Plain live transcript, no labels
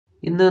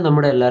ഇന്ന്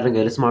നമ്മുടെ എല്ലാവരുടെയും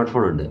കയ്യിൽ സ്മാർട്ട്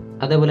ഫോൺ ഉണ്ട്.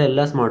 അതേപോലെ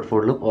എല്ലാ സ്മാർട്ട്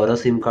ഫോണിലും ഓരോ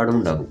സിം കാർഡും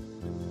ഉണ്ടാകും.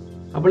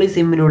 അപ്പോൾ ഈ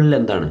സിമ്മിനുള്ളിൽ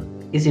എന്താണ്,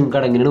 ഈ സിം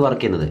കാർഡ് എങ്ങനെയാണ്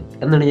വർക്ക് ചെയ്യുന്നത്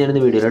എന്നാണ് ഞാൻ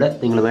ഇന്ന് വീഡിയോയിലൂടെ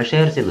നിങ്ങളുമായി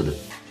ഷെയർ ചെയ്യുന്നത്.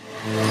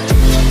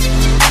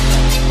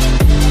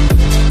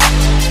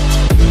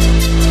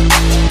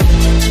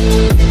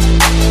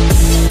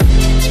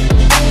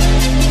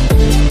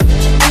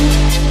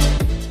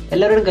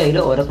 എല്ലാവരുടെയും കയ്യിൽ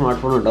ഓരോ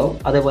സ്മാർട്ട് ഫോൺ ഉണ്ടാവും.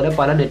 അതേപോലെ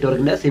പല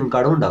നെറ്റ്വർക്കിൻ്റെ സിം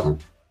കാർഡും ഉണ്ടാകും.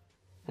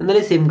 എന്നാൽ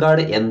ഈ സിം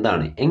കാർഡ്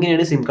എന്താണ്,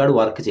 എങ്ങനെയാണ് സിം കാർഡ്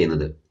വർക്ക്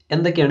ചെയ്യുന്നത്,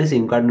 എന്തൊക്കെയാണ്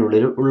സിം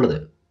കാർഡിനുള്ളിൽ ഉള്ളത്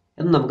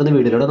എന്ന് നമുക്കിന്ന്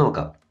വീഡിയോയിലൂടെ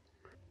നോക്കാം.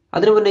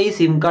 അതിനു മുന്നേ ഈ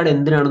സിം കാർഡ്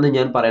എന്തിനാണെന്ന്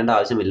ഞാൻ പറയേണ്ട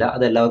ആവശ്യമില്ല,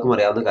 അത് എല്ലാവർക്കും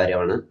അറിയാവുന്ന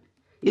കാര്യമാണ്.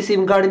 ഈ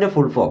സിം കാർഡിൻ്റെ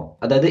ഫുൾ ഫോം,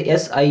 അതായത്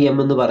SIM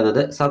എന്ന്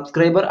പറയുന്നത്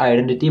സബ്സ്ക്രൈബർ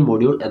ഐഡൻറ്റിറ്റി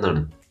മൊഡ്യൂൾ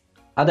എന്നാണ്.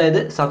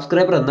 അതായത്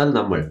സബ്സ്ക്രൈബർ എന്നാൽ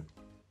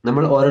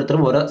നമ്മൾ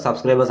ഓരോരുത്തരും ഓരോ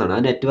സബ്സ്ക്രൈബേഴ്സാണ്,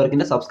 ആ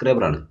നെറ്റ്വർക്കിൻ്റെ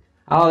സബ്സ്ക്രൈബറാണ്.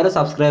 ആ ഓരോ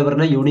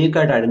സബ്സ്ക്രൈബറിനെ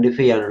യുണീക്കായിട്ട്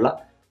ഐഡൻറ്റിഫൈ ചെയ്യാനുള്ള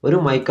ഒരു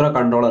മൈക്രോ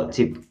കൺട്രോളർ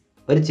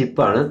ഒരു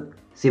ചിപ്പാണ്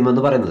സിം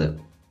എന്ന് പറയുന്നത്.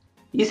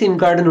 ഈ സിം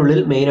കാർഡിനുള്ളിൽ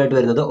മെയിനായിട്ട്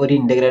വരുന്നത് ഒരു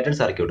ഇൻ്റഗ്രേറ്റഡ്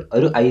സർക്യൂട്ട്,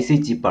 ഒരു IC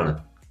ചിപ്പാണ്.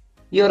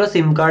 ഈ ഓരോ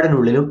സിം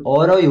കാർഡിനുള്ളിലും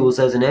ഓരോ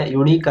യൂസേഴ്സിനെ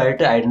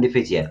യുണീക്കായിട്ട്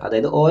ഐഡൻറ്റിഫൈ ചെയ്യാൻ,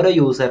 അതായത് ഓരോ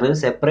യൂസറിനെയും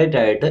സെപ്പറേറ്റ്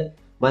ആയിട്ട്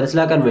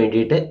മനസ്സിലാക്കാൻ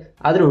വേണ്ടിയിട്ട്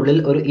അതിനുള്ളിൽ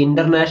ഒരു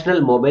international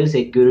mobile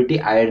security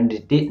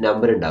identity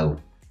number ഉണ്ടാകും.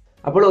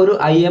 അപ്പോൾ ഒരു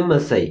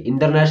IMSI,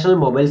 international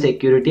mobile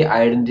security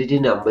identity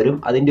നമ്പരും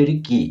അതിൻ്റെ ഒരു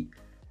കീ,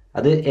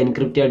 അത്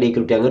എൻക്രിപ്റ്റ്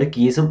ഡീക്രിപ്റ്റ് അങ്ങനെ ഒരു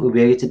കീസും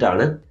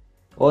ഉപയോഗിച്ചിട്ടാണ്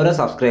ഓരോ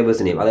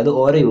സബ്സ്ക്രൈബേഴ്സിനെയും, അതായത്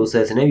ഓരോ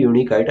യൂസേഴ്സിനെയും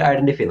യുണീക്കായിട്ട്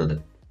ഐഡൻറ്റിഫൈ ചെയ്യുന്നത്.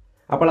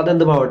 അപ്പോൾ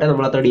അതെന്തുമാവട്ടെ,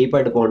 നമ്മൾ അത്ര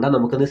ഡീപ്പായിട്ട് പോകണ്ട,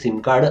 നമുക്കൊന്ന് സിം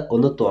കാർഡ്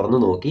ഒന്ന് തുറന്നു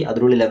നോക്കി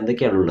അതിനുള്ളിൽ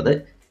എന്തൊക്കെയാണുള്ളത്,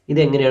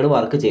 ഇതെങ്ങനെയാണ്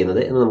വർക്ക് ചെയ്യുന്നത്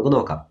എന്ന് നമുക്ക്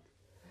നോക്കാം.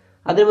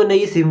 അതിനു മുന്നേ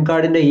ഈ സിം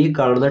കാർഡിൻ്റെ ഈ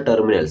കാണുന്ന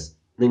ടെർമിനൽസ്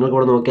നിങ്ങൾക്ക്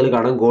ഇവിടെ നോക്കിയാൽ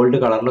കാണാം, ഗോൾഡ്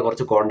കളറിൽ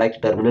കുറച്ച് കോൺടാക്ട്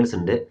ടെർമിനൽസ്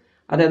ഉണ്ട്.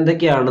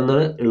 അതെന്തൊക്കെയാണെന്ന്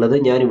ഉള്ളത്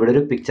ഞാൻ ഇവിടെ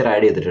ഒരു പിക്ചർ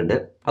ആഡ് ചെയ്തിട്ടുണ്ട്,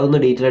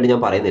 അതൊന്നും ഡീറ്റെയിൽ ആയിട്ട്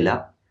ഞാൻ പറയുന്നില്ല.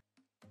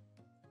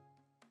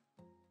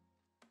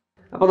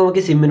 അപ്പോൾ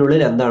നമുക്ക് ഈ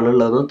സിമ്മിനുള്ളിൽ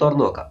എന്താണുള്ളതെന്ന്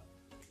തുറന്നു നോക്കാം.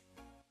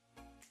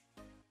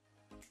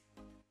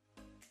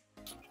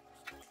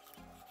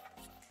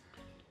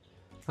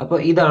 അപ്പോൾ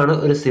ഇതാണ്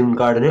ഒരു സിം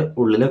കാർഡിന്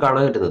ഉള്ളിൽ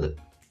കാണാൻ കിട്ടുന്നത്.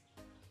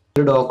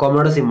 ഒരു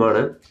ഡോകോമോയുടെ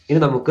സിമ്മാണ്. ഇനി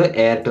നമുക്ക്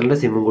എയർടെലിൻ്റെ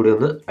സിമ്മും കൂടി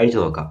ഒന്ന് അഴിച്ചു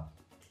നോക്കാം.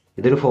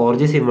 ഇതൊരു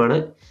 4G സിമ്മാണ്,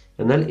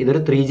 എന്നാൽ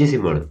ഇതൊരു 3G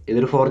സിമ്മാണ്.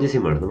 ഇതൊരു 4G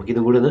സിമ്മാണ്. നമുക്ക്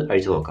ഇതും കൂടി ഒന്ന്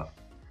അഴിച്ചു നോക്കാം.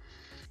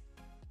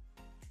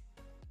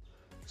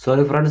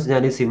 സോറി ഫ്രണ്ട്സ്,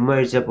 ഞാൻ ഈ സിം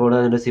അഴിച്ചപ്പോൾ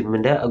അതിൻ്റെ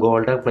സിമ്മിൻ്റെ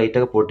ഗോൾഡൻ പ്ലേറ്റ്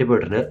ഒക്കെ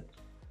പൊട്ടിപ്പോയിട്ടുണ്ട്.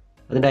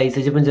 അതിൻ്റെ IC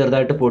ചിപ്പും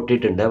ചെറുതായിട്ട്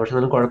പൊട്ടിയിട്ടുണ്ട്. പക്ഷെ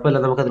അതിന്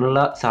കുഴപ്പമില്ല, നമുക്ക്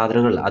അതിനുള്ള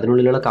സാധനങ്ങൾ,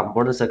 അതിനുള്ളിലുള്ള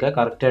കമ്പോണൻസ് ഒക്കെ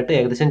കറക്റ്റായിട്ട്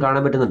ഏകദേശം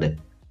കാണാൻ പറ്റുന്നുണ്ട്.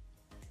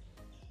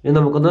 ഇനി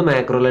നമുക്കൊന്ന്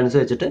മാക്രോ ലെൻസ്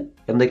വെച്ചിട്ട്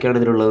എന്തൊക്കെയാണ്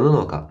ഇതിലുള്ളതെന്ന്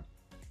നോക്കാം.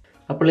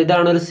 അപ്പോൾ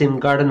ഇതാണ് ഒരു സിം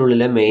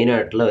കാർഡിനുള്ളിലെ മെയിൻ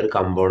ആയിട്ടുള്ള ഒരു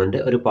കമ്പോണൻറ്റ്,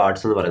 ഒരു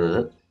പാർട്സ് എന്ന് പറയുന്നത്.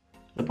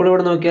 അപ്പോൾ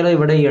ഇവിടെ നോക്കിയാൽ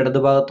ഇവിടെ ഇടത്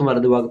ഭാഗത്തും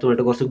വലതു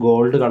ഭാഗത്തുമായിട്ട് കുറച്ച്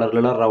ഗോൾഡ്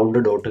കളറിലുള്ള റൗണ്ട്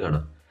ഡോട്ട്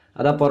കാണാം.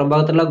 അത് ആ പുറം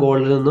ഭാഗത്തുള്ള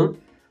ഗോൾഡിൽ നിന്നും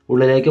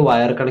ഉള്ളിലേക്ക്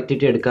വയർ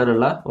കണക്ടിവിറ്റി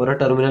എടുക്കാനുള്ള ഓരോ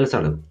ടെർമിനൽസ്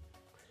ആണ്.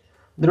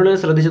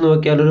 ഇതിനുള്ളിൽ ശ്രദ്ധിച്ച്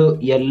നോക്കിയാൽ ഒരു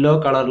യെല്ലോ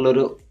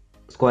കളറിലൊരു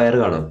സ്ക്വയർ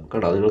കാണാം,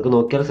 കണ്ടോ? നിങ്ങൾക്ക്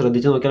നോക്കിയാൽ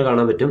ശ്രദ്ധിച്ച് നോക്കിയാൽ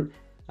കാണാൻ പറ്റും.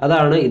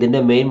 അതാണ്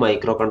ഇതിൻ്റെ മെയിൻ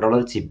മൈക്രോ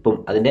കൺട്രോളർ ചിപ്പും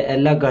അതിൻ്റെ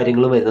എല്ലാ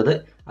കാര്യങ്ങളും വരുന്നത്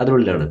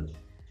അതിനുള്ളിലാണ്.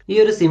 ഈ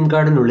ഒരു സിം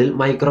കാർഡിനുള്ളിൽ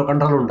മൈക്രോ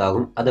കൺട്രോളർ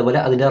ഉണ്ടാകും, അതേപോലെ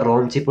അതിൻ്റെ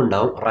റോം ചിപ്പ്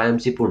ഉണ്ടാവും, റാം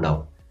ചിപ്പ്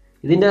ഉണ്ടാവും.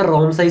 ഇതിൻ്റെ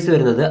റോം സൈസ്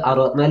വരുന്നത്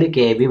 64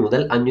 KB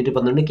മുതൽ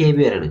 512 KB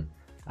വരെയാണ്.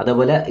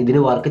 അതേപോലെ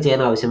ഇതിന് വർക്ക്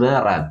ചെയ്യാൻ ആവശ്യമായ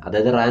റാം,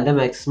 അതായത് റാമിൻ്റെ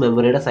മാക്സിമം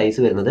മെമ്മറിയുടെ സൈസ്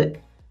വരുന്നത്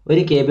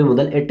 1 KB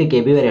മുതൽ 8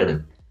 KB വരെയാണ്.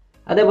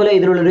 അതേപോലെ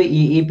ഇതിനുള്ളൊരു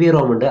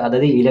EEPROM ഉണ്ട്,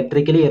 അതായത്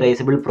electrically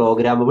erasable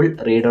programmable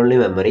read only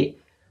memory.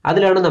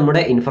 അതിലാണ്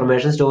നമ്മുടെ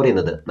ഇൻഫർമേഷൻ സ്റ്റോർ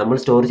ചെയ്യുന്നത്. നമ്മൾ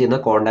സ്റ്റോർ ചെയ്യുന്ന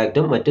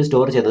കോൺടാക്റ്റും മറ്റും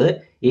സ്റ്റോർ ചെയ്യുന്നത്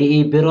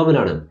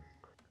EEPROM-ലാണ്.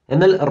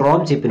 എന്നാൽ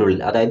റോം ചിപ്പിനുള്ളിൽ,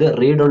 അതായത്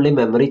റീഡ് ഓൺലി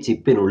മെമ്മറി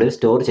ചിപ്പിനുള്ളിൽ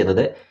സ്റ്റോർ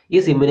ചെയ്യുന്നത് ഈ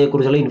സിമ്മിനെ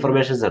കുറിച്ചുള്ള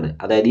ഇൻഫർമേഷൻസ് ആണ്.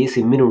 അതായത് ഈ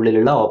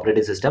സിമ്മിനുള്ളിലുള്ള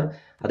ഓപ്പറേറ്റിംഗ് സിസ്റ്റം,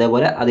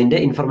 അതേപോലെ അതിൻ്റെ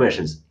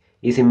ഇൻഫർമേഷൻസ്,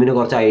 ഈ സിമ്മിന്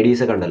കുറച്ച്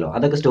IDs ഒക്കെ ഉണ്ടല്ലോ,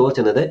 അതൊക്കെ സ്റ്റോർ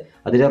ചെയ്യുന്നത്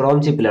അതിൻ്റെ റോം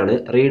ചിപ്പിലാണ്.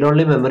 റീഡ്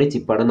ഓൺലി മെമ്മറി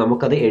ചിപ്പാണ്,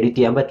 നമുക്കത് എഡിറ്റ്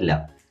ചെയ്യാൻ പറ്റില്ല.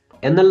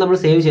 എന്നാൽ നമ്മൾ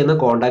സേവ് ചെയ്യുന്ന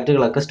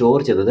കോൺടാക്റ്റുകളൊക്കെ സ്റ്റോർ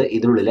ചെയ്യുന്നത്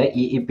ഇതിനുള്ളിലെ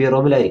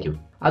EEPROM-ലായിരിക്കും.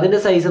 അതിൻ്റെ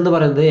സൈസ് എന്ന്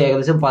പറയുന്നത്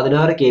ഏകദേശം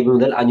 16 KB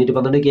മുതൽ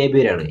 512 KB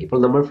വരെയാണ്. ഇപ്പോൾ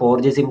നമ്മൾ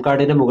 4G സിം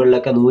കാർഡിൻ്റെ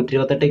മുകളിലൊക്കെ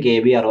 128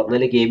 KB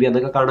 64 KB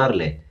എന്നൊക്കെ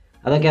കാണാറില്ലേ,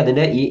 അതൊക്കെ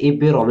അതിൻ്റെ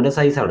EEPROM-ൻ്റെ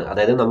സൈസാണ്.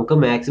 അതായത് നമുക്ക്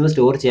മാക്സിമം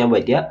സ്റ്റോർ ചെയ്യാൻ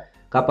പറ്റിയ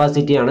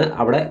കപ്പാസിറ്റിയാണ്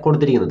അവിടെ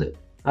കൊടുത്തിരിക്കുന്നത്.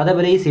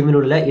 അതേപോലെ ഈ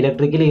സിമ്മിനുള്ള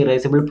ഇലക്ട്രിക്കലി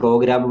ഇറേസബിൾ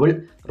പ്രോഗ്രാമബിൾ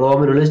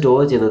റോമിനുള്ളിൽ സ്റ്റോർ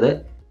ചെയ്യുന്നത്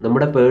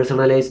നമ്മുടെ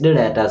പേഴ്സണലൈസ്ഡ്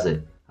ഡാറ്റാസ്,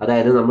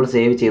 അതായത് നമ്മൾ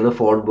സേവ് ചെയ്യുന്ന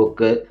ഫോൺ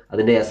ബുക്ക്,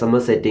 അതിൻ്റെ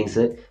SMS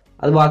സെറ്റിങ്സ്,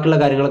 അത് ബാക്കിയുള്ള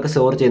കാര്യങ്ങളൊക്കെ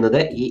സ്റ്റോർ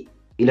ചെയ്യുന്നത് ഈ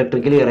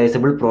ഇലക്ട്രിക്കലി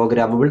ഇറേസബിൾ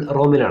പ്രോഗ്രാമബിൾ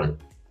റോമിലാണ്,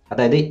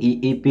 അതായത്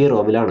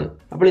EEPROM-ലാണ്.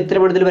 അപ്പോൾ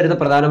ഇത്തരം ഇതിൽ വരുന്ന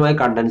പ്രധാനമായ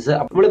കണ്ടൻസ്.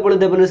 നമ്മളിപ്പോൾ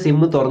ഇതേപോലെ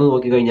സിം തുറന്ന്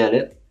നോക്കിക്കഴിഞ്ഞാൽ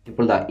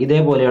ഇപ്പോൾ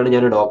ഇതേപോലെയാണ്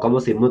ഞാൻ ഡോകോമോ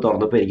സിം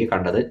തുറന്നപ്പോൾ എനിക്ക്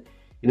കണ്ടത്.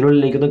 ഇതിനുള്ളിൽ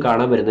എനിക്കൊന്നും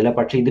കാണാൻ വരുന്നില്ല,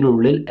 പക്ഷേ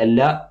ഇതിനുള്ളിൽ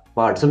എല്ലാ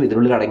പാർട്സും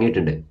ഇതിനുള്ളിൽ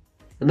അടങ്ങിയിട്ടുണ്ട്.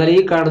 എന്നാൽ ഈ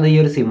കാണുന്ന ഈ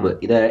ഒരു സിം,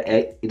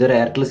 ഇതൊരു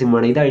എയർടെൽ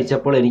സിമ്മാണ്. ഇത്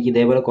അഴിച്ചപ്പോൾ എനിക്ക്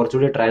ഇതേപോലെ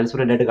കുറച്ചുകൂടി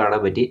ട്രാൻസ്പെറൻ്റ് ആയിട്ട്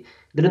കാണാൻ പറ്റി.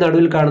 ഇതിന്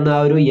നടുവിൽ കാണുന്ന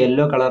ആ ഒരു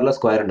യെല്ലോ കളറിലെ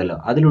സ്ക്വയർ ഉണ്ടല്ലോ,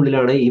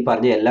 അതിനുള്ളിലാണ് ഈ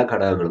പറഞ്ഞ എല്ലാ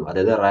ഘടകങ്ങളും,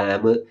 അതായത്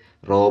റാം,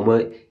 റോം,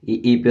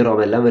 EEPROM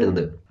എല്ലാം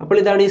വരുന്നത്. അപ്പോൾ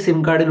ഇതാണ് ഈ സിം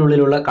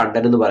കാർഡിനുള്ളിലുള്ള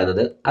കണ്ടന്റ് എന്ന്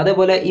പറയുന്നത്.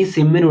 അതേപോലെ ഈ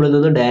സിമ്മിനുള്ളിൽ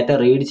നിന്ന് ഡാറ്റ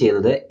റീഡ്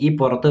ചെയ്യുന്നത് ഈ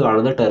പുറത്ത്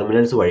കാണുന്ന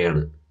ടെർമിനൽസ്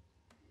വഴിയാണ്.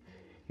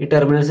 ഈ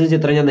ടെർമിനൽസിന്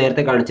ചിത്രം ഞാൻ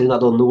നേരത്തെ കാണിച്ചിരുന്നു,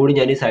 അതൊന്നുകൂടി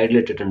ഞാൻ ഈ സൈഡിൽ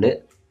ഇട്ടിട്ടുണ്ട്.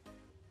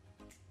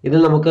 ഇതിൽ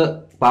നമുക്ക്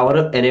പവർ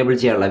എനേബിൾ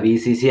ചെയ്യാനുള്ള,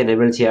 VCC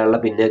എനേബിൾ ചെയ്യാനുള്ള,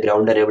 പിന്നെ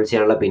ഗ്രൗണ്ട് എനേബിൾ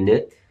ചെയ്യാനുള്ള, പിന്നെ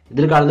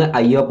ഇതിൽ കാണുന്ന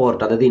IO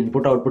പോർട്ട്, അതായത്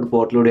ഇൻപുട്ട് ഔട്ട്പുട്ട്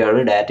പോർട്ടിലൂടെയാണ്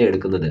ഡാറ്റ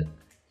എടുക്കുന്നത്.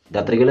 ഇത്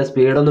അത്രയ്ക്ക് വലിയ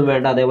സ്പീഡൊന്നും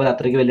വേണ്ട, അതേപോലെ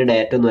അത്രയ്ക്ക് വലിയ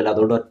ഡാറ്റ ഒന്നുമല്ല.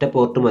 അതുകൊണ്ട് ഒറ്റ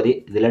പോർട്ട് മതി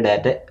ഇതിലെ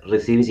ഡാറ്റ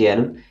റിസീവ്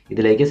ചെയ്യാനും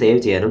ഇതിലേക്ക് സേവ്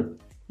ചെയ്യാനും.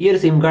 ഈ ഒരു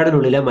സിം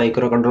കാർഡിനുള്ളിലെ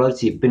മൈക്രോ കൺട്രോളർ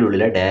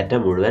ചിപ്പിനുള്ളിലെ ഡാറ്റ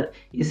മുഴുവൻ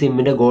ഈ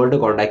സിമ്മിൻ്റെ ഗോൾഡ്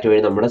കോൺടാക്റ്റ്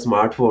വഴി നമ്മുടെ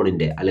സ്മാർട്ട്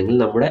ഫോണിൻ്റെ അല്ലെങ്കിൽ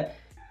നമ്മുടെ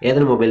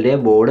ഏതൊരു മൊബൈലിൻ്റെ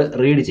ബോർഡ്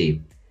റീഡ് ചെയ്യും.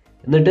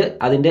 എന്നിട്ട്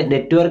അതിൻ്റെ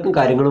നെറ്റ്വർക്കും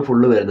കാര്യങ്ങളും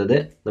ഫുള്ള് വരുന്നത്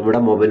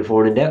നമ്മുടെ മൊബൈൽ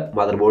ഫോണിൻ്റെ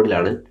മദർ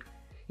ബോർഡിലാണ്.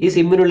 ഈ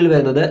സിമ്മിനുള്ളിൽ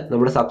വരുന്നത്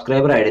നമ്മുടെ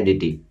സബ്സ്ക്രൈബർ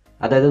ഐഡൻറ്റിറ്റി,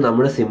 അതായത്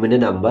നമ്മുടെ സിമ്മിൻ്റെ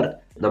നമ്പർ,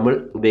 നമ്മൾ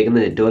ഉപയോഗിക്കുന്ന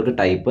നെറ്റ്വർക്ക്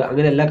ടൈപ്പ്,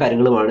 അങ്ങനെ എല്ലാ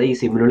കാര്യങ്ങളുമാണ് ഈ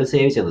സിമ്മിനുള്ളിൽ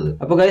സേവ് ചെയ്യുന്നത്.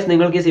 അപ്പോൾ ഗൈസ്,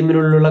 നിങ്ങൾക്ക് ഈ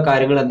സിമ്മിനുള്ളിലുള്ള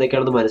കാര്യങ്ങൾ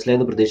എന്തൊക്കെയാണെന്ന്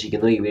മനസ്സിലായെന്ന്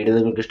പ്രതീക്ഷിക്കുന്നു. ഈ വീഡിയോ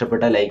നിങ്ങൾക്ക്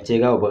ഇഷ്ടപ്പെട്ടാൽ ലൈക്ക്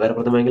ചെയ്യുക,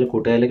 ഉപകാരപ്രദമെങ്കിൽ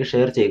കൂട്ടുകാരിലേക്ക്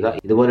ഷെയർ ചെയ്യുക.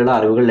 ഇതുപോലുള്ള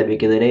അറിവുകൾ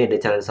ലഭിക്കുന്നതിന് എൻ്റെ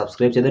ചാനൽ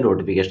സബ്സ്ക്രൈബ് ചെയ്ത്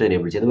നോട്ടിഫിക്കേഷൻ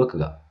എനേബിൾ ചെയ്ത്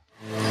വെക്കുക.